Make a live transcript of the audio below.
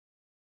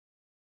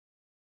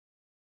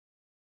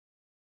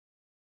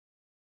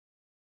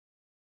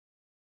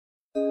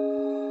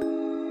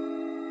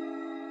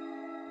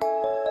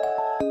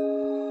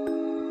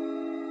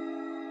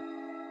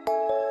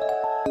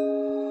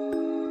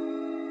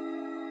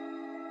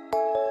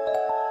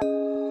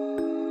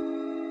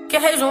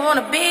Get haters don't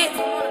wanna be.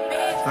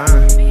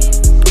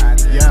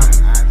 Yeah.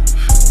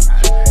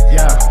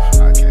 Yeah.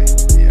 Okay.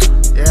 Yeah.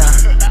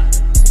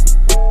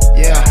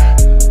 Yeah.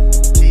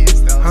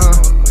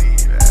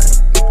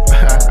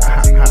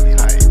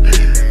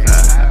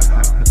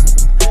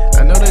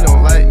 I know they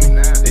don't like me.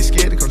 They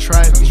scared to come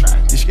try me.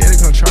 You scared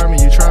to come try me.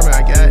 You try me,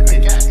 I got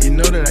it. You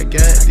know that I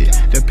got it.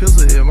 The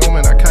pills at the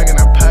moment I cock and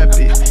I pop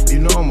it. You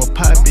know I'm a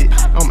pop it.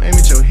 I'm aiming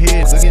at your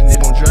head. Look at it,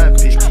 gon' drop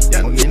it.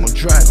 Y'all gon'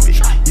 drop it.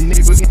 You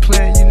niggas get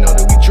playing, you know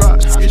that we drop.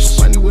 It's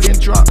funny we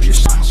get drop. We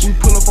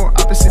pull up on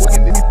opposite,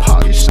 and then we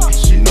pop.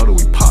 You know that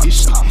we pop.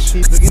 He's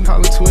looking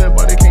collar 12,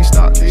 but they can't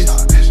stop this.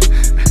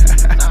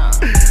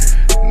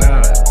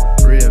 Nah,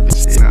 for real,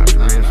 bitch. Nah,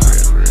 for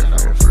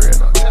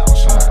real.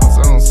 I'm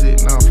zone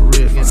sick, nah, for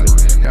real.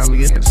 Y'all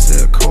getting to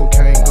sell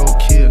cocaine, go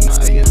kill.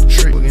 They getting the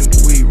trick, we getting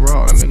the weed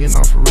raw. I'm getting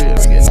off for real.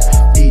 We getting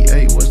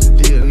EA, what's the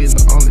deal?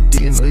 Getting on the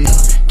D in the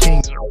King.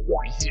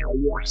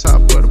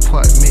 Top of the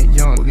apartment,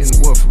 young. We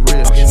getting what for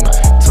real? Getting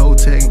toe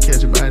tag and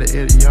catch a body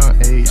at a young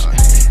age.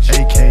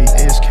 AK,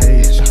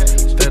 SK,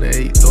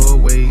 38, throw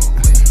away.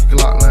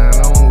 Glock line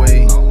on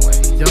way.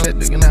 Y'all that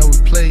nigga how we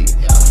play.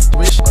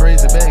 Wish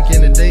crazy back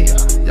in the day.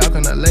 Y'all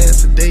cannot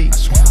last a day.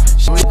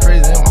 So we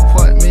crazy in my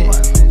apartment.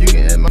 You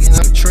can add my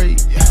trade.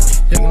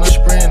 You can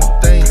spraying the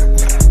thing.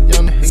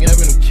 Y'all nigga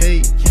having a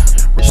cake.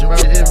 Rich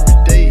around every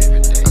day.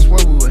 I swear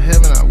we were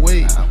having our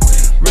way.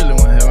 Really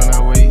weren't having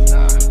our way.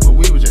 But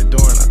we was just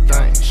doing our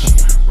thing.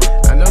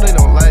 I know they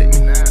don't like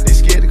me. They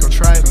scared to come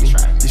try me.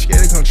 You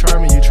scared to come try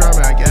me. You try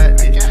me, I got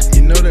it.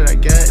 You know that I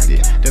got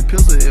it. The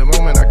pills at the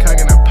moment I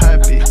cock and I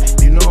pop it.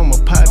 You know I'm a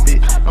pop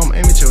it. I'm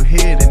aiming at your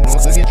head and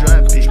don't get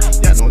drop it.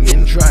 Y'all don't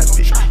get drop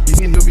it.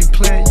 You need to be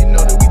playing, you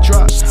know that we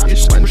drop.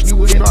 It's fun, you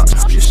will drop.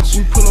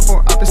 We pull up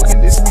on opposite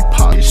and this we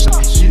pop.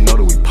 You know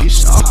that we pop.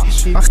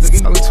 I'm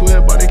looking at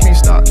 12, but they can't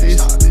stop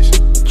this.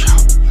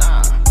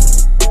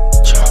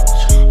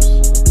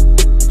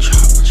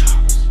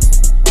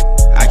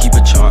 I keep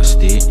a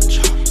chopstick.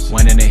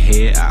 One in the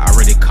head, I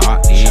already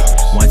caught it.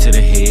 One to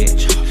the head.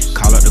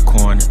 Call up the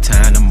corner,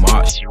 time to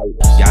march.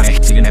 Y'all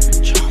taking that.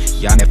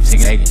 Y'all never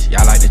taking niggas.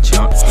 Y'all like to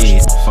jump.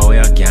 Yeah,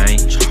 4L gang.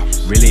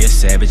 Really a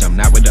savage, I'm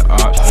not with the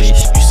art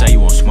fish. You say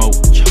you want smoke,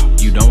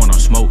 you don't want no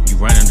smoke. You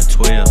running the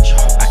 12.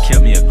 I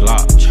kept me a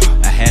Glock.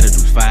 I had to do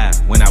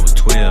 5 when I was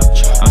 12.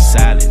 I'm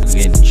silent,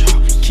 getting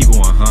keep it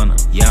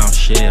 100. Yeah, I'm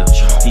shell.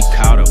 He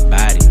caught a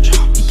body.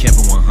 He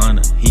kept it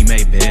 100. He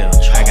made bail.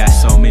 I got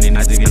so many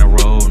nights in a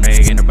row.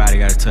 Nigga,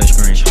 anybody got a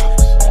touchscreen.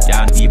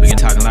 Y'all begin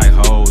talking like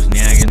hoes.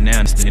 Now I get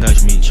now, this nigga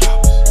touch me.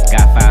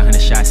 Got 500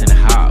 shots in the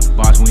house.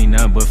 Boss, we ain't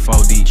nothing but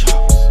 4D.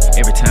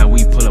 Every time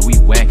we pull up, we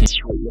whacking.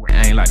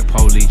 I ain't like the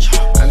police.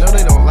 I know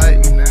they don't like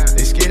me.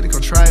 They scared to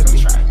come try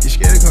me. You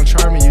scared to come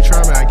try me. You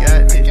try me, I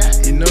got it.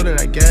 You know that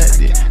I got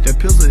it. The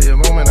pills at the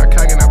moment I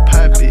cock and I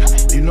pop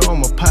it. You know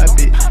I'm a pop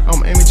it.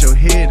 I'm aiming at your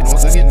head and I'm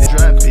looking to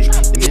drop it.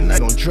 And then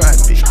I gon' drop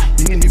it.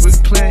 You can be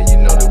playing,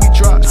 you know that we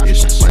drop. We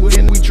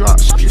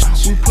drop.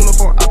 We pull up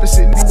on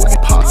opposite and we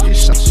pop.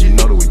 You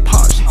know that we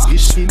pop. He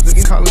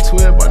looking call it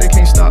 12, but they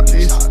can't stop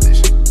this.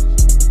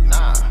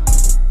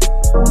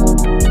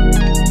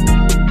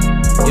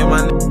 Yeah,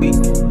 my nigga,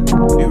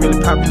 we really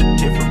poppin'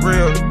 this shit for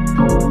real.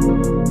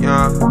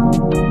 Yeah.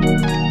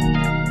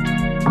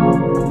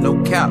 No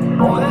cap,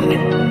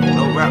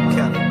 no rap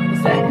cap.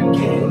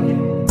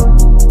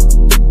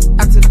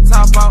 I took the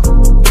top off,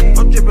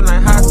 I'm drippin'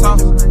 like hot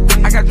sauce.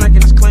 I got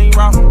drinkin' this clean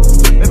raw.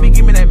 Baby,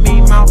 give me that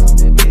mean mouth.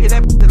 Hit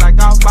that bitch like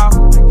golf ball.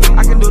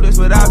 I can do this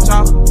without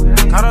y'all.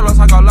 Call the loss,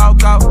 I go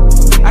loco.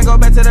 I go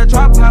back to the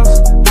trap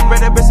house.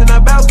 Spread that bitch in the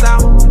belts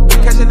down.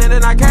 Cashin' in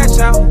and I cash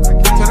out.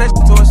 Turn that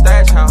shit to a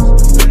stash house.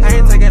 I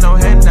ain't taking no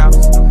handouts.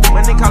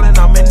 When they callin',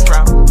 I'm in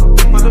route.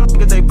 For them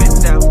niggas, they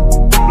bent down.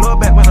 Blow it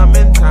back when I'm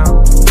in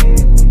town.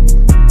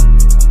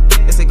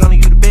 They say gonna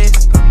you the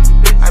best.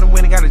 I done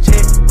went and got a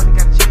check.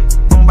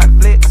 I'm about to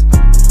flex.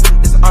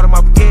 It's an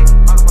automatic baguette.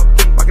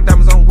 Rocket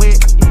diamonds on wet.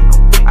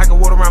 I got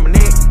water around my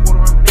neck.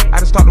 I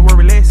done start to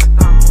worry less.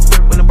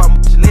 When I bought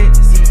much lit.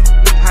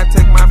 I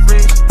take my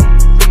fridge.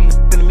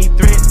 Sending me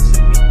threats.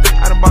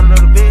 I done bought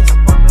another vest.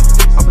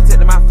 I'm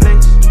protecting my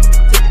flesh.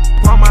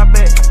 On my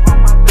back.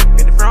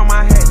 Get the front of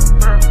my head.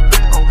 I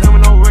don't have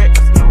no wreck.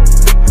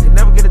 I can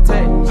never get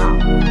attacked.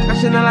 Got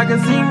shit like a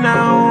scene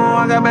now.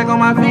 I got back on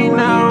my feet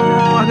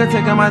now. I can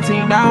take out my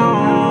team down.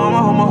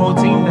 I'ma hold my whole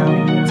team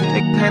down.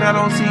 They hate, I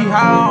don't see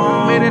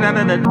how. Made it out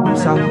of the doom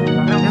south.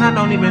 And I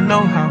don't even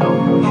know how.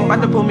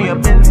 About to pull me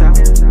up inside.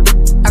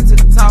 I took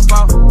the top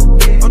off.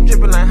 I'm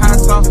drippin' like hot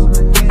sauce.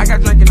 I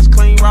got drinkin' this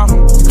clean raw.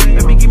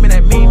 Baby, give me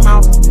that mean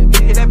mouth.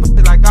 Hit that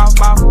bitch like golf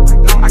ball.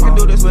 I can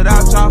do this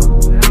without y'all.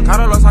 Call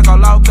the loss, I go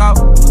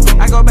loco.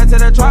 I go back to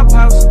the trap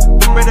house.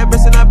 Spread that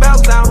bitch in the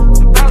belts down.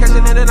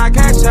 Cashin' in and I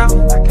cash out.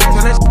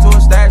 Turn that shit to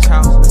a stash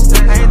house.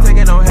 I ain't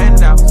taking no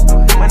handouts.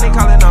 When they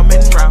callin', I'm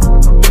in route.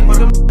 For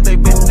them they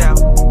bent down.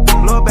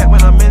 Blow it back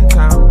when I'm in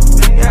town.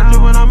 Yeah, I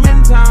do when I'm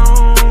in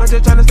town. I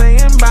just tryna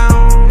stay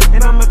inbound.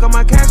 And I make up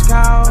my cash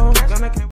cow.